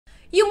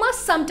You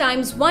must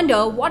sometimes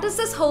wonder what is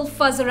this whole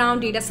fuzz around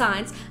data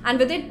science and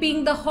with it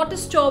being the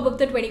hottest job of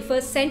the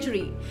 21st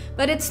century.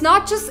 But it's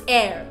not just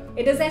air.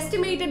 It is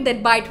estimated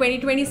that by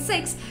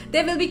 2026,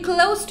 there will be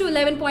close to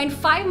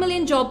 11.5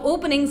 million job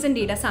openings in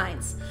data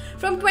science.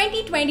 From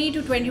 2020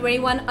 to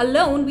 2021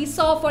 alone, we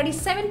saw a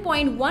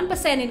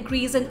 47.1%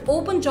 increase in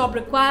open job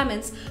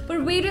requirements for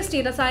various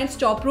data science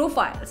job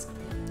profiles.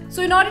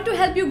 So in order to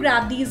help you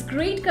grab these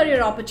great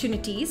career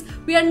opportunities,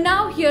 we are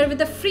now here with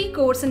a free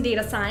course in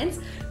data science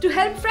to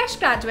help fresh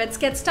graduates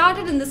get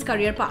started in this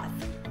career path.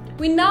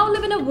 We now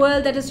live in a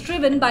world that is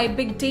driven by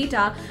big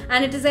data,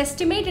 and it is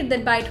estimated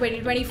that by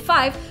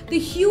 2025, the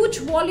huge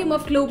volume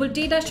of global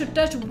data should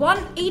touch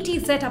 180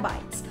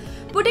 zettabytes.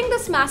 Putting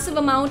this massive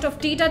amount of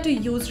data to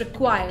use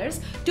requires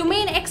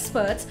domain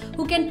experts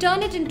who can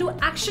turn it into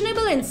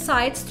actionable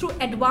insights through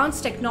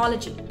advanced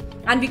technology,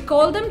 and we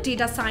call them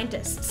data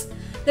scientists.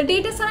 The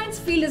data science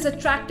field is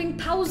attracting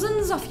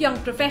thousands of young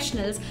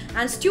professionals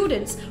and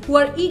students who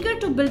are eager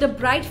to build a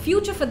bright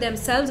future for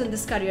themselves in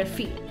this career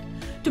field.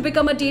 To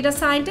become a data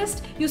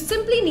scientist, you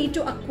simply need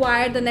to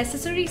acquire the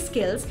necessary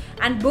skills,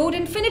 and Board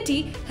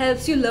Infinity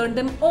helps you learn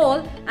them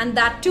all, and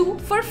that too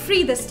for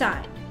free this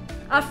time.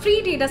 Our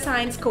free data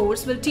science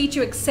course will teach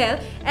you Excel,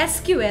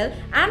 SQL,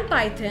 and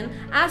Python,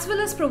 as well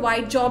as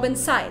provide job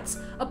insights.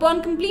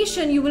 Upon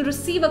completion, you will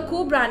receive a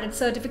co-branded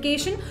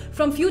certification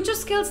from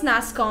FutureSkills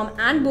NASSCOM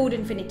and Board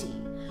Infinity.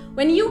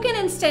 When you can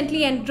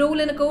instantly enroll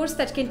in a course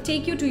that can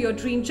take you to your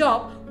dream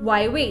job,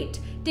 why wait?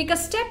 Take a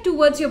step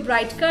towards your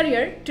bright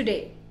career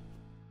today.